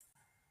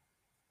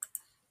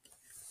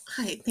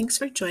Hi, thanks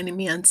for joining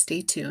me on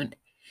Stay Tuned.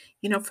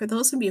 For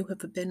those of you who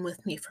have been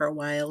with me for a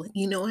while,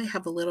 I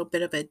have a little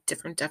bit of a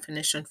different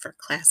definition for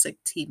classic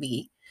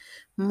TV.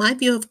 My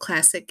view of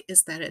classic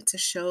is that it's a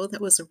show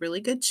that was a really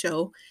good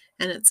show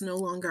and it's no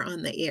longer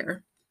on the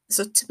air.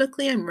 So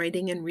typically, I'm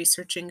writing and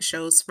researching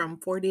shows from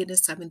 40 to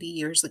 70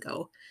 years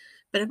ago,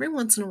 but every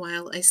once in a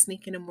while, I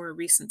sneak in a more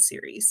recent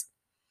series.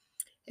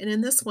 And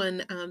in this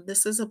one,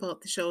 this is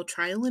about the show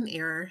Trial and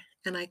Error,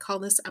 and I call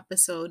this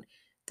episode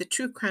The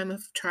True Crime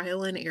of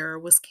Trial and Error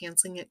Was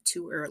Canceling It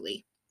Too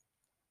Early.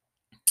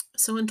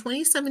 So in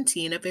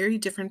 2017, a very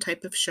different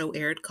type of show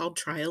aired called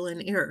Trial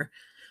and Error.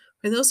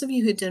 For those of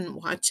you who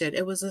didn't watch it,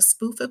 it was a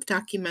spoof of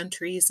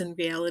documentaries and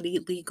reality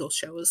legal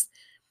shows.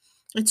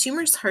 Its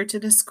humor is hard to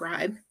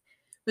describe.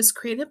 It was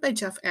created by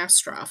Jeff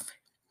Astroff.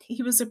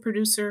 He was a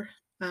producer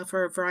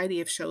for a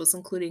variety of shows,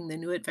 including The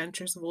New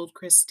Adventures of Old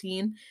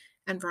Christine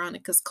and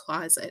Veronica's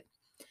Closet,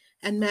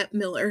 and Matt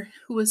Miller,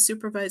 who was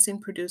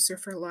supervising producer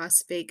for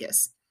Las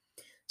Vegas.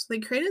 So they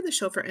created the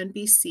show for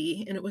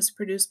NBC, and it was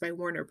produced by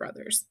Warner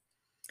Brothers.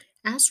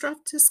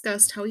 Astroff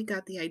discussed how he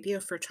got the idea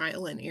for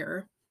Trial and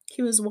Error.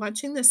 He was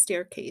watching The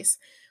Staircase,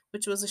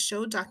 which was a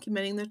show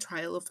documenting the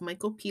trial of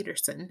Michael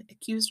Peterson,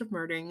 accused of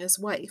murdering his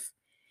wife.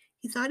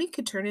 He thought he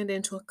could turn it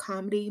into a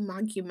comedy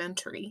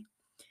mockumentary.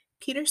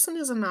 Peterson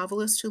is a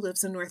novelist who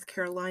lives in North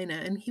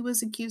Carolina, and he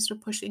was accused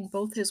of pushing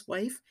both his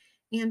wife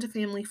and a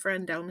family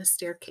friend down a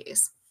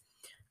staircase.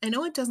 I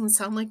know it doesn't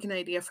sound like an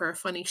idea for a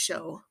funny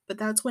show, but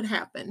that's what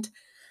happened.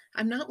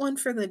 I'm not one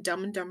for the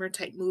Dumb and Dumber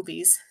type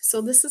movies,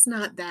 so this is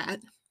not that.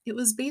 It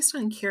was based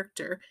on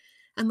character,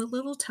 and the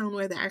little town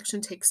where the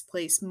action takes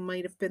place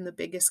might have been the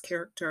biggest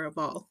character of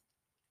all.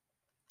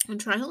 On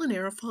Trial and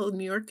Error followed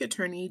New York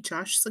attorney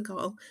Josh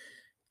Segal,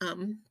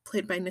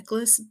 played by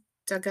Nicholas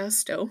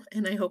D'Agosto,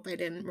 and I hope I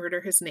didn't murder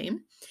his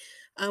name,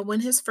 when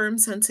his firm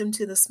sends him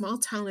to the small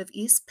town of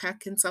East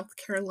Peck in South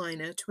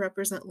Carolina to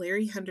represent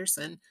Larry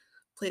Henderson,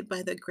 played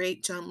by the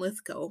great John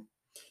Lithgow.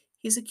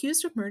 He's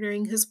accused of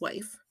murdering his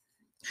wife.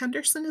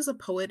 Henderson is a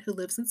poet who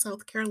lives in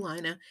South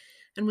Carolina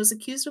and was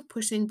accused of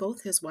pushing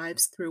both his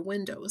wives through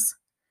windows.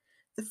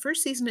 The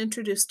first season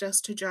introduced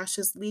us to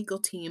Josh's legal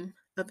team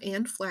of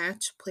Anne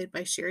Flatch, played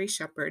by Sherry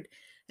Shepard,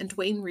 and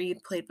Dwayne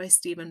Reed, played by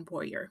Stephen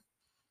Boyer.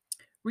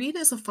 Reed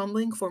is a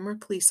fumbling former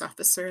police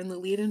officer and the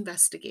lead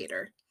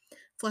investigator.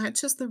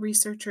 Flatch is the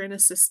researcher and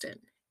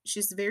assistant.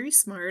 She's very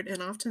smart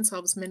and often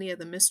solves many of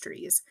the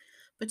mysteries,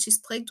 but she's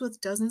plagued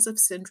with dozens of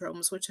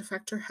syndromes which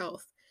affect her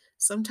health,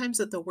 sometimes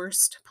at the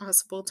worst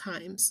possible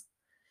times.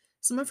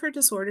 Some of her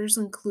disorders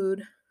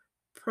include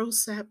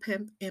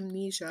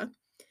prosopagnosia,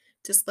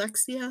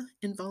 dyslexia,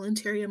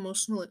 involuntary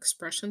emotional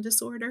expression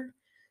disorder,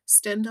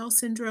 Stendhal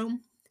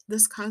syndrome.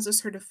 This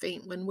causes her to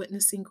faint when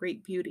witnessing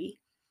great beauty.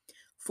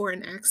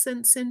 Foreign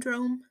accent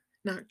syndrome,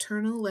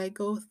 nocturnal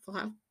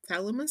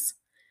lagophthalmus,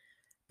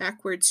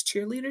 backwards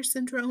cheerleader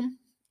syndrome,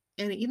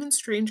 and an even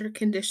stranger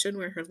condition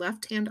where her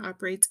left hand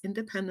operates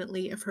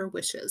independently of her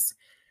wishes.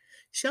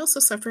 She also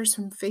suffers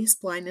from face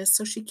blindness,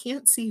 so she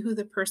can't see who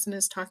the person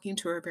is talking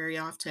to her very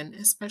often,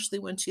 especially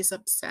when she's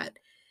upset.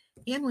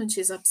 And when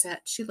she's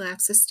upset, she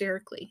laughs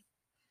hysterically.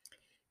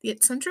 The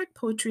eccentric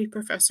poetry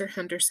professor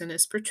Henderson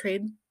is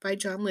portrayed by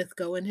John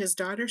Lithgow and his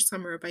daughter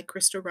Summer by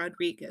Krista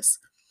Rodriguez.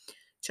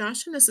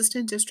 Josh and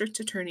Assistant District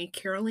Attorney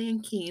Carol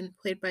Ann Keene,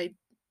 played by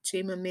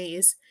Jayma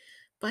Mays,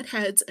 butt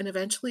heads and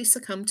eventually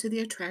succumb to the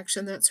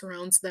attraction that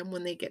surrounds them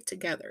when they get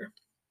together.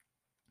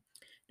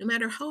 No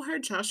matter how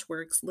hard Josh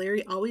works,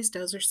 Larry always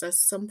does or says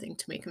something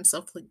to make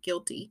himself look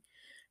guilty.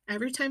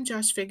 Every time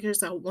Josh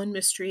figures out one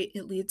mystery,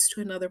 it leads to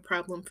another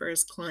problem for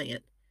his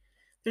client.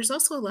 There's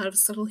also a lot of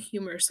subtle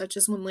humor, such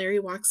as when Larry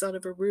walks out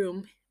of a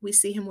room, we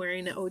see him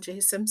wearing an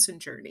O.J. Simpson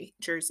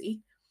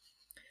jersey.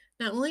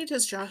 Not only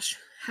does Josh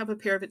have a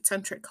pair of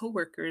eccentric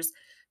coworkers,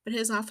 but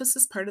his office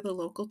is part of the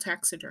local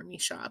taxidermy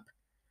shop.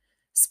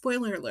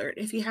 Spoiler alert,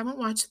 if you haven't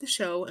watched the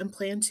show and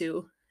plan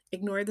to,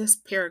 ignore this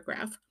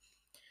paragraph.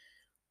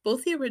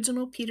 Both the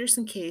original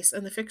Peterson case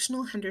and the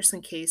fictional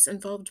Henderson case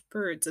involved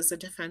birds as a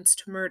defense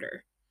to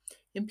murder.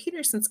 In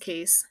Peterson's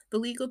case, the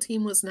legal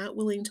team was not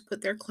willing to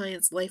put their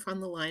client's life on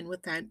the line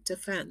with that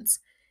defense.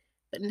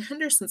 But in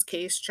Henderson's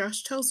case,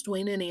 Josh tells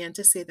Dwayne and Anne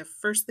to say the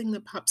first thing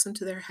that pops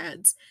into their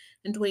heads,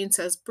 and Dwayne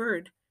says,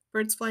 Bird.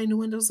 Birds fly into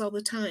windows all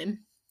the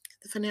time.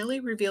 The finale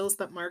reveals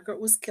that Margaret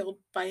was killed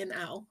by an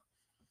owl.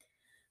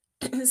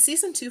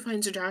 Season 2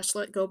 finds Josh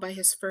let go by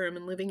his firm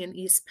and living in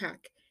East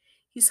Peck.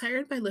 He's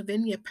hired by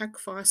Lavinia Peck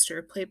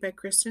Foster, played by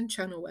Kristen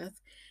Chenoweth,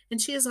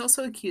 and she is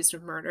also accused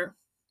of murder.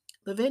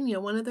 Lavinia,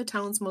 one of the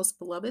town's most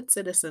beloved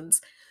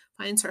citizens,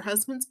 finds her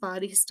husband's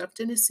body stuffed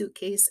in a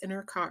suitcase in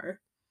her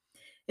car.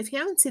 If you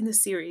haven't seen the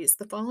series,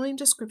 the following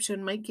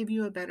description might give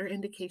you a better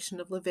indication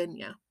of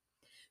Lavinia.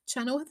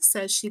 Chenoweth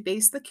says she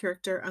based the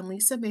character on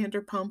Lisa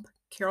Vanderpump,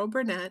 Carol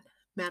Burnett,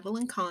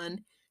 Madeline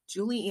Kahn,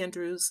 Julie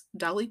Andrews,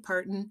 Dolly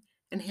Parton,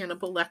 and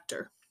Hannibal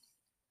Lecter.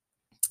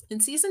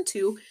 In season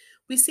 2,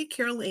 we see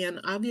Carol Ann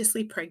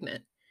obviously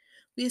pregnant.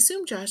 We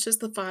assume Josh is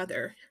the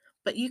father,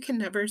 but you can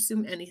never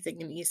assume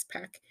anything in East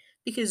Peck.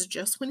 because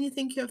just when you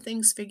think you have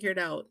things figured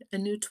out, a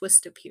new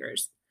twist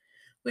appears.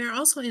 We are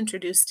also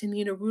introduced to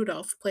Nina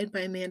Rudolph, played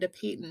by Amanda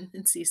Payton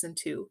in season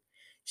 2.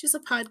 She's a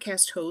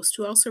podcast host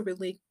who also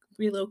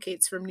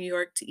relocates from New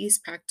York to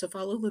Eastpak to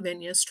follow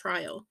Lavinia's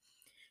trial.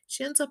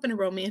 She ends up in a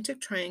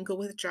romantic triangle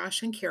with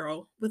Josh and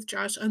Carol, with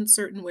Josh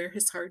uncertain where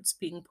his heart's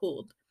being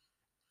pulled.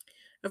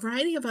 A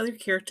variety of other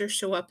characters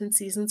show up in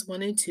seasons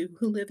 1 and 2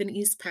 who live in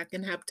Eastpak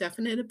and have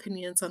definite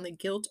opinions on the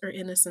guilt or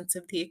innocence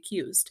of the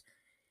accused.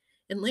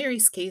 In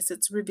Larry's case,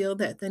 it's revealed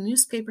that the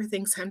newspaper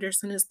thinks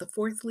Henderson is the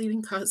fourth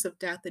leading cause of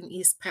death in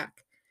Eastpak.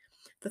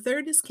 The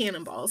third is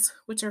cannonballs,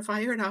 which are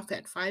fired off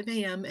at 5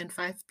 a.m. and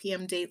 5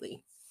 p.m.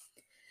 daily.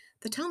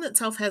 The town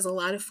itself has a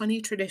lot of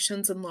funny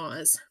traditions and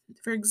laws.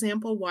 For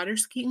example, water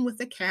skiing with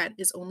a cat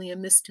is only a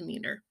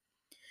misdemeanor.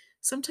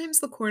 Sometimes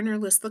the coroner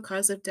lists the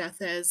cause of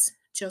death as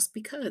just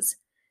because.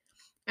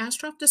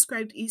 Astroff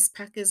described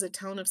Eastpak as a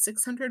town of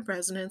 600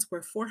 residents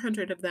where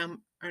 400 of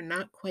them are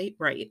not quite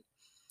right.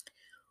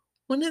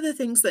 One of the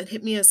things that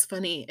hit me as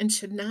funny and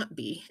should not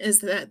be is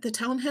that the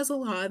town has a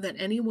law that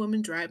any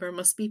woman driver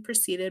must be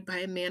preceded by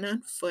a man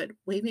on foot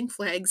waving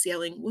flags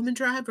yelling, "Woman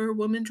driver,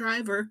 woman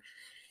driver."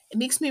 It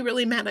makes me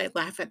really mad I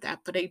laugh at that,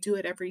 but I do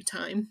it every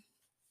time.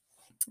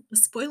 A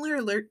spoiler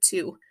alert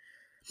too.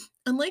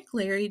 Unlike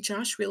Larry,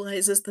 Josh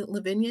realizes that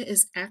Lavinia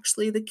is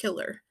actually the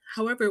killer.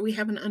 However, we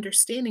have an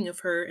understanding of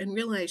her and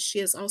realize she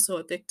is also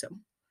a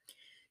victim.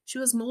 She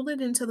was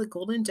molded into the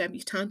golden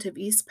debutante of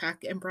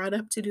Eastpak and brought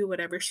up to do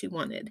whatever she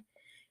wanted.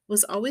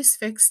 Was always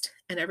fixed,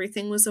 and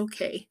everything was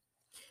okay.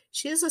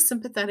 She is a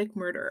sympathetic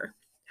murderer.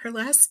 Her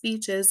last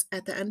speech is,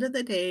 "At the end of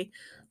the day,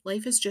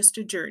 life is just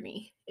a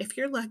journey. If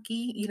you're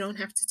lucky, you don't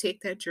have to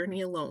take that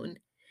journey alone.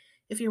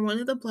 If you're one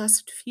of the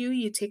blessed few,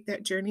 you take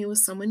that journey with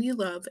someone you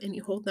love and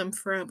you hold them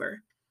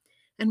forever.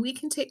 And we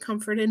can take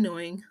comfort in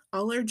knowing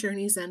all our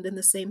journeys end in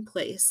the same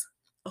place,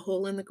 a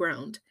hole in the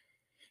ground."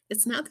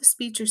 It's not the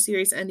speech or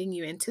series ending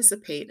you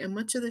anticipate, and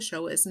much of the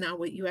show is not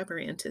what you ever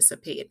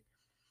anticipate.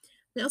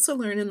 We also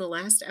learn in the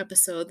last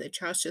episode that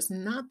Josh is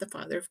not the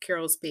father of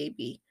Carol's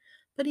baby,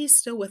 but he's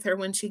still with her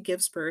when she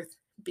gives birth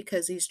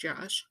because he's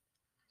Josh.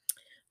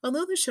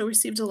 Although the show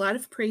received a lot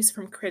of praise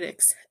from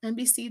critics,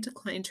 NBC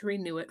declined to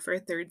renew it for a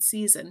third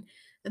season,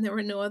 and there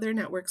were no other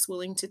networks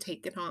willing to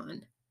take it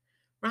on.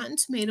 Rotten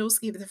Tomatoes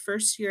gave the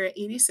first year an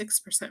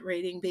 86%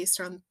 rating based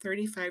on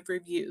 35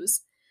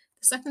 reviews.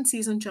 The second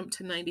season jumped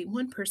to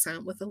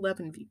 91% with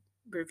 11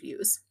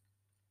 reviews.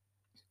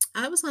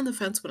 I was on the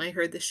fence when I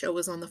heard the show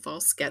was on the fall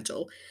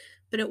schedule,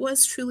 but it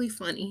was truly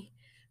funny.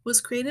 It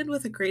was created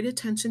with a great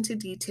attention to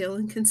detail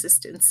and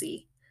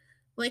consistency.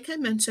 Like I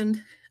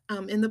mentioned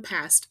in the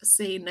past,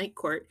 say Night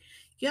Court,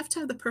 you have to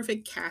have the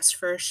perfect cast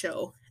for a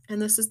show, and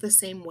this is the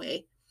same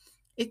way.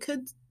 It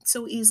could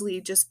so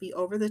easily just be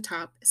over the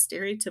top,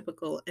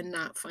 stereotypical, and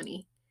not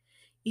funny.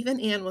 Even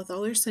Anne, with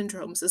all her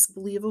syndromes, is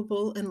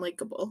believable and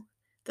likable.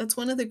 That's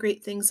one of the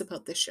great things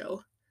about the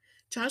show.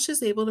 Josh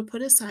is able to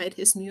put aside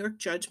his New York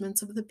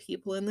judgments of the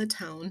people in the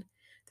town.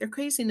 Their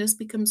craziness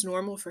becomes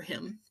normal for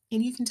him,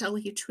 and you can tell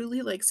he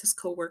truly likes his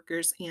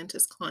coworkers and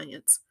his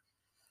clients.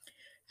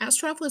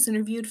 Astroff was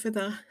interviewed for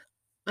the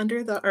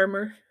Under the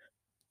Armor,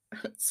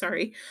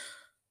 sorry,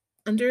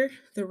 Under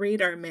the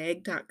Radar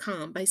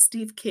Mag.com by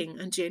Steve King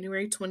on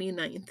January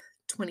 29th,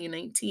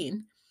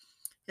 2019.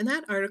 In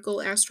that article,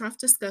 Astroff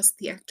discussed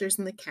the actors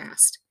and the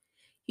cast.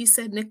 He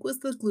said Nick was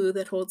the glue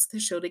that holds the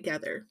show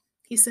together.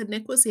 He said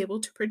Nick was able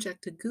to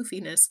project a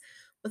goofiness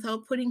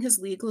without putting his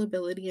legal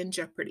ability in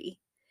jeopardy.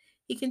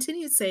 He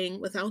continued saying,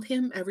 without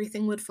him,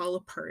 everything would fall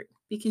apart,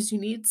 because you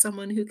need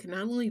someone who can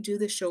not only do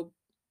the show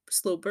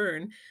slow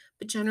burn,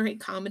 but generate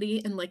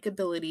comedy and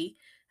likability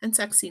and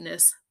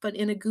sexiness, but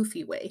in a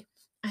goofy way.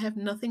 I have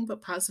nothing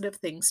but positive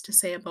things to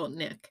say about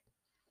Nick.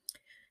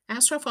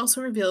 Astroff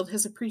also revealed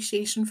his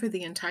appreciation for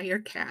the entire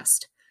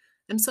cast.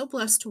 "I'm so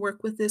blessed to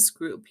work with this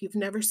group. You've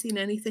never seen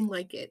anything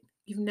like it.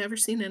 You've never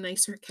seen a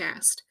nicer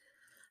cast."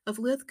 Of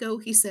Lithgow,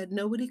 he said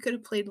nobody could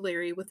have played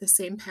Larry with the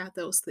same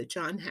pathos that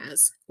John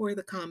has, or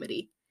the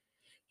comedy.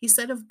 He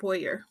said of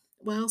Boyer,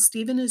 "Well,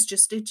 Stephen is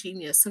just a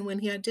genius, and when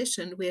he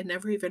auditioned, we had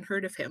never even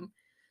heard of him."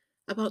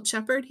 About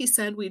Shepard, he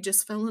said, "We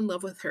just fell in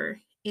love with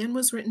her. Anne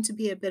was written to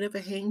be a bit of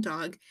a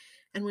hangdog,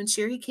 and when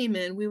Sherry came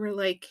in, we were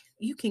like,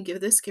 you can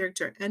give this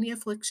character any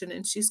affliction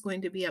and she's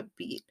going to be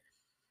upbeat."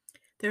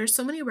 There are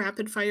so many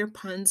rapid-fire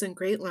puns and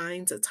great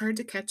lines, it's hard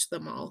to catch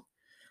them all.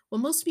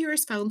 While most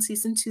viewers found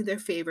season 2 their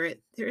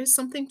favorite, there is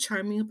something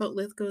charming about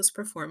Lithgow's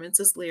performance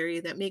as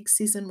Larry that makes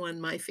season 1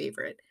 my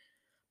favorite,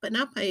 but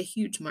not by a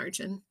huge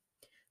margin.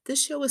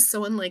 This show is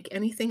so unlike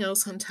anything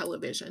else on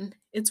television.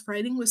 Its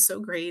writing was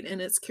so great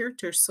and its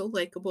characters so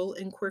likable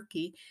and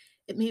quirky,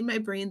 it made my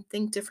brain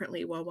think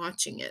differently while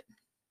watching it.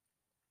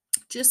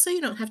 Just so you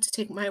don't have to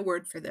take my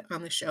word for that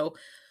on the show,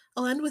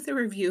 I'll end with a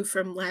review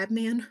from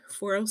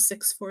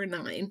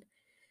Labman40649.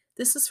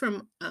 This is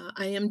from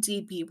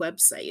IMDb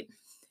website,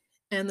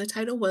 and the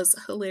title was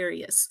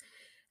 "Hilarious,"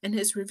 and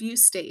his review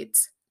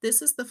states,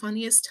 "This is the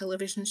funniest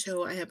television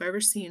show I have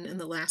ever seen in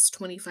the last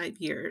 25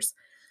 years.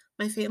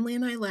 My family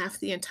and I laughed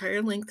the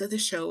entire length of the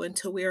show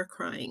until we are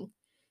crying.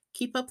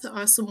 Keep up the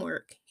awesome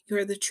work. You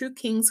are the true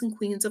kings and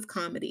queens of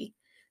comedy.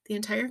 The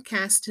entire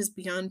cast is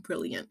beyond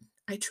brilliant.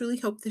 I truly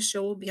hope this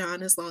show will be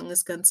on as long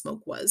as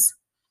Gunsmoke was.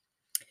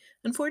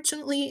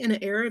 Unfortunately, in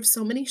an era of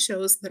so many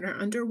shows that are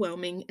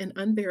underwhelming and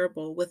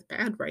unbearable with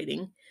bad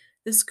writing,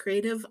 this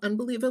creative,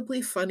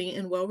 unbelievably funny,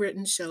 and well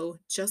written show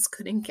just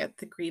couldn't get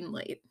the green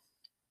light.